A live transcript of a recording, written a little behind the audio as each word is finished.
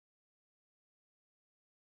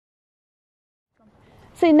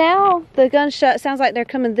See, now the gunshot sounds like they're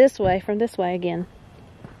coming this way, from this way again.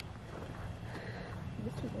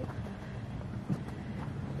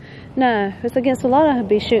 No, it's against the law to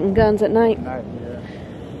be shooting guns at night. Yeah.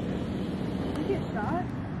 You get shot?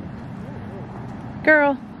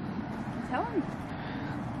 Girl. Tell him.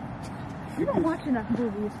 You don't watch enough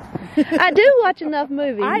movies. I do watch enough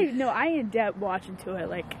movies. I in depth watching to it,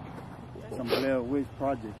 like. Some Blair Witch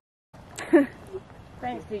Project.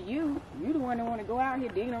 Thanks to you. You the one that want to go out here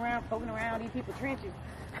digging around, poking around these people's trenches.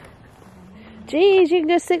 Jeez, you can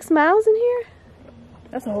go 6 miles in here?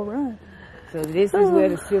 That's a whole run. So this is where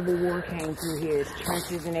the Civil War came through here. It's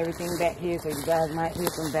trenches and everything back here, so you guys might hear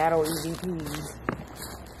some battle EVPs.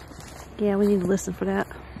 Yeah, we need to listen for that.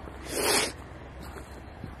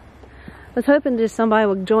 I was hoping just somebody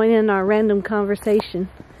would join in our random conversation.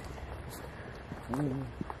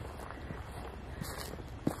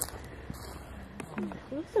 It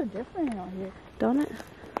looks so different out here. Don't it?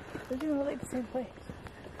 It doesn't look like the same place.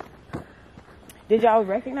 Did y'all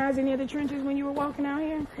recognize any of the trenches when you were walking out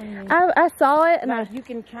here? I saw it, and Like, you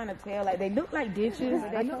can kind of tell, like, they look like ditches.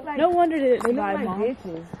 They look like, No wonder they didn't they look survive, like Mom.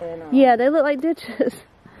 ditches. And, yeah, they look like ditches.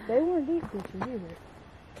 They weren't deep ditches either.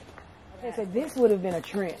 okay, so this would have been a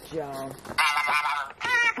trench, y'all.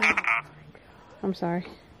 I'm sorry.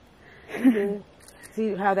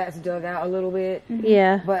 See how that's dug out a little bit?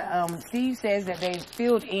 Yeah. But Steve says that they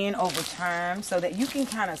filled in over time so that you can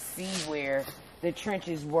kind of see where the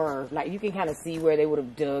trenches were. Like, you can kind of see where they would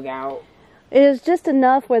have dug out. It was just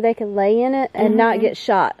enough where they could lay in it and not get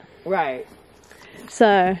shot. Right.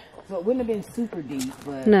 So it wouldn't have been super deep,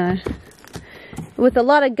 but... no. With a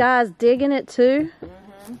lot of guys digging it too,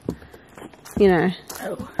 you know.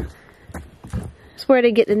 It's where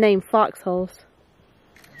they get the name foxholes.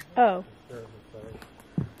 Oh.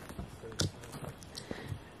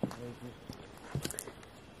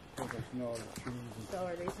 So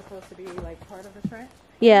are they supposed to be like part of the trench?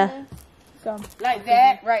 Yeah. Some. Like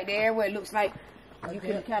that right there where it looks like you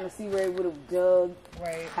can kind of see where it would have dug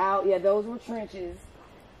out. Yeah, those were trenches.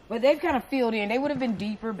 But they've kind of filled in. They would have been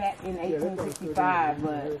deeper back in 1865,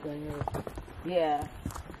 but yeah.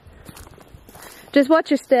 Just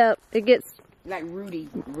watch your step. It gets... Like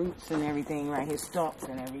roots and everything right here, stumps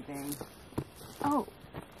and everything. Oh.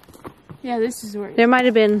 Yeah, this is where. There might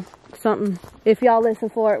have been something. If y'all listen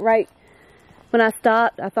for it, right when I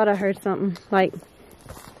stopped, I thought I heard something. Like...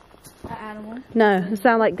 An animal. No, it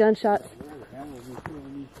sounded like gunshots.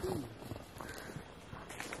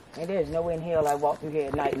 And there's no way in hell I walk through here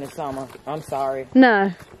at night in the summer. I'm sorry.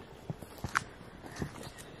 No.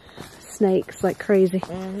 Snakes like crazy.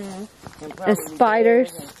 And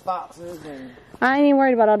spiders. And foxes and I ain't even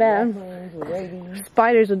worried about all that.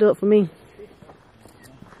 Spiders will do it for me.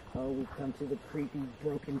 oh, we come to the creepy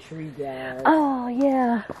broken tree, guys. Oh,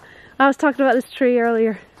 yeah. I was talking about this tree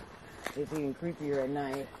earlier. It's even creepier at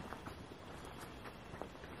night.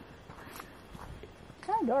 It's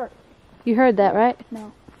kind of dark. You heard that, right?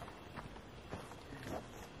 No.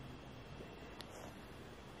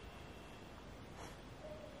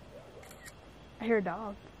 I hear a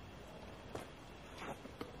dog.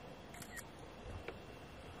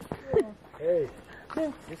 Hey,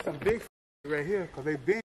 there's some big right here because they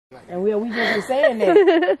big. And we just been saying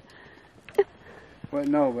that. But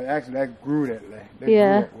no, but actually that grew that way. They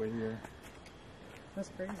Yeah. grew that way, yeah. That's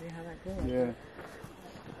crazy how that goes. Yeah.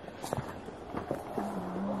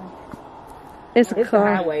 It's a It's the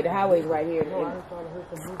car. highway. The highway's right here. No, I just thought I heard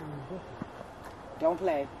some moving in the bushes. Don't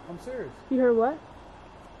play. I'm serious. You heard what?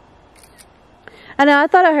 I know, I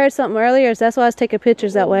thought I heard something earlier, so that's why I was taking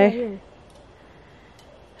pictures that way.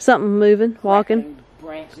 Something moving, walking. And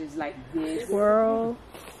branches like this. Squirrel.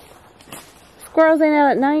 Squirrels ain't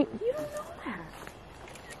out at night. You don't know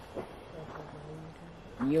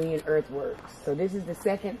that. Union Earthworks. So this is the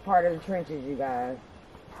second part of the trenches, you guys.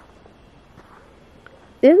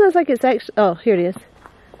 It looks like it's actually... Oh, here it is.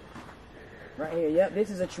 Right here. Yep,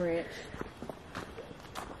 this is a trench.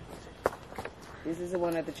 This is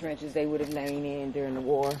one of the trenches they would have lain in during the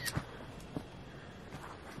war.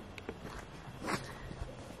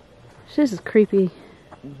 This is creepy.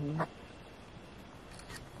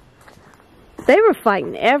 They were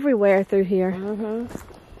fighting everywhere through here.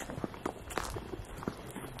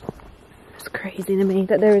 It's crazy to me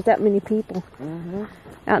that there was that many people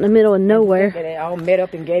out in the middle of nowhere. They all met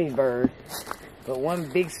up in Gettysburg. But one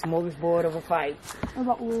big smorgasbord of a fight. What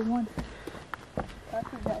about World War I? I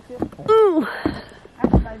think that too. Ooh. I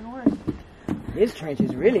think that's worse. This trench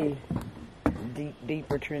is really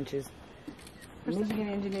deeper trenches. Michigan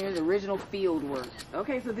engineers' original field work.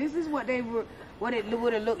 Okay, so this is what they were, what it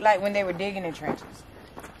would have looked like when they were digging the trenches.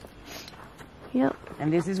 Yep.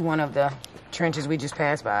 And this is one of the trenches we just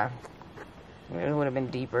passed by. It would have been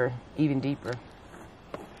deeper, even deeper.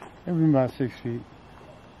 It'd been about 6 feet.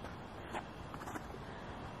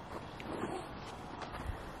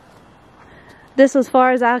 This was as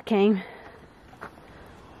far as I came.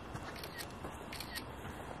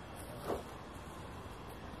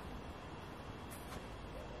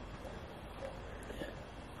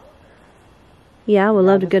 Yeah, I would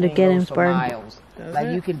love to go to Gettysburg.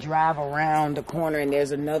 Like you can drive around the corner and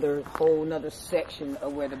there's whole nother section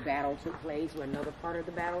of where the battle took place, where another part of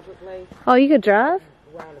the battle took place. Oh, you could drive?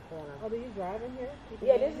 Around the corner. Oh, do you drive in here?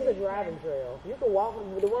 Yeah, this is a driving trail. You can walk.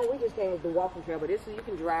 The one we just came was the walking trail, but this is you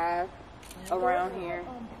can drive around here.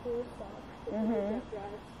 So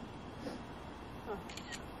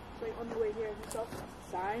on the way here, we saw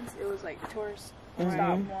signs. It was like tourist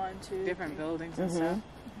stop 1, 2, different buildings and stuff.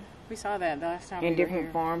 We saw that the last time. And we different were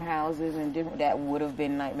here. farmhouses and different that would have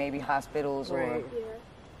been like maybe hospitals or.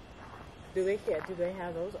 Do they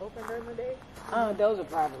have those open during the day? Those are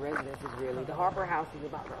private residences, really. The Harper House is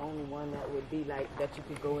about the only one that would be like that you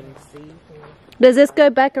could go in and see. Does this go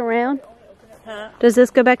back around? Huh? Does this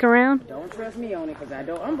go back around? Don't trust me on it because I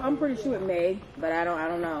don't. I'm pretty sure it may, but I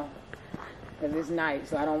don't know. Because it's night,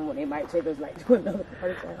 so I don't. It might take us like to another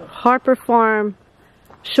part. Harper Farm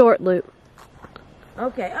short loop.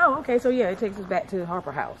 Okay. Oh, okay. So yeah, it takes us back to the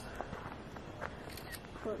Harper House.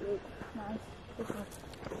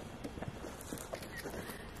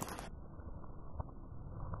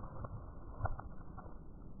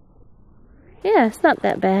 Yeah, it's not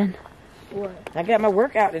that bad. I got my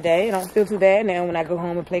workout today. I don't feel too bad now when I go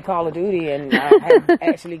home and play Call of Duty, and I have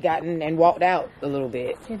actually gotten and walked out a little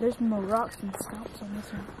bit. Okay, there's more rocks and stumps on this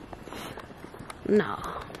one. No.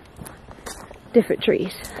 Different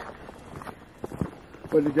trees.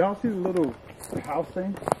 But did y'all see the little house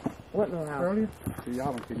thing What little house? earlier? See,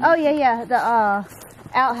 y'all don't see Oh, yeah, the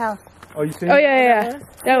outhouse. Oh, you see Oh it? yeah.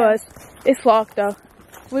 That was. It's locked though,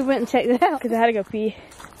 We went and checked it out. cause I had to go pee.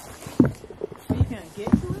 You can't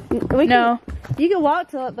get to it? No. You can walk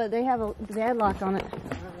to it, but they have a deadlock on it.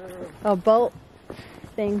 A bolt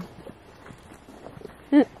thing.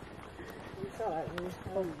 Did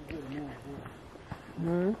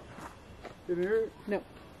you hear it?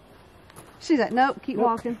 She's like, nope, keep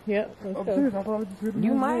walking. Yep. I'm serious. I thought I just heard the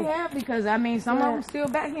You noise. might have because I mean some of them still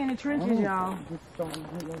back here in the trenches, y'all.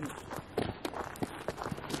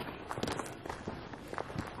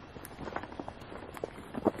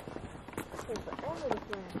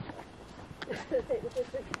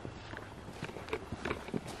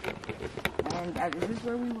 And is this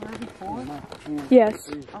where we were before? Yes.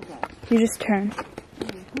 Okay. You just turn.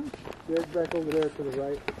 There's back over there to the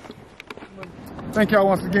right. Thank y'all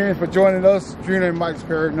once again for joining us. Drina and Mike's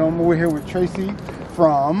Paranormal. We're here with Tracy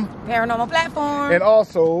from Paranormal Platform. and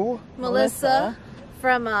also Melissa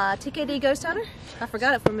from TKD Ghost Hunter. I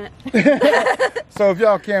forgot it for a minute. so if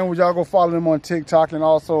y'all can, would y'all go follow them on TikTok and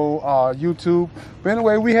also YouTube. But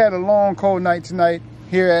anyway, we had a long cold night tonight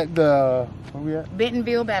here at the where we at?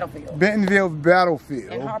 Bentonville Battlefield. Bentonville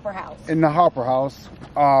Battlefield. In Harper House. In the Harper House.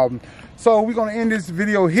 So we're gonna end this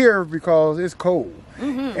video here because it's cold.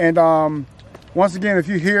 And once again, if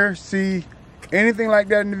you hear, see anything like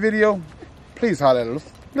that in the video, please holler at us.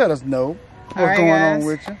 Let us know what's going on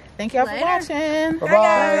with you. Thank y'all for watching.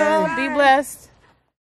 Bye-bye. Be blessed.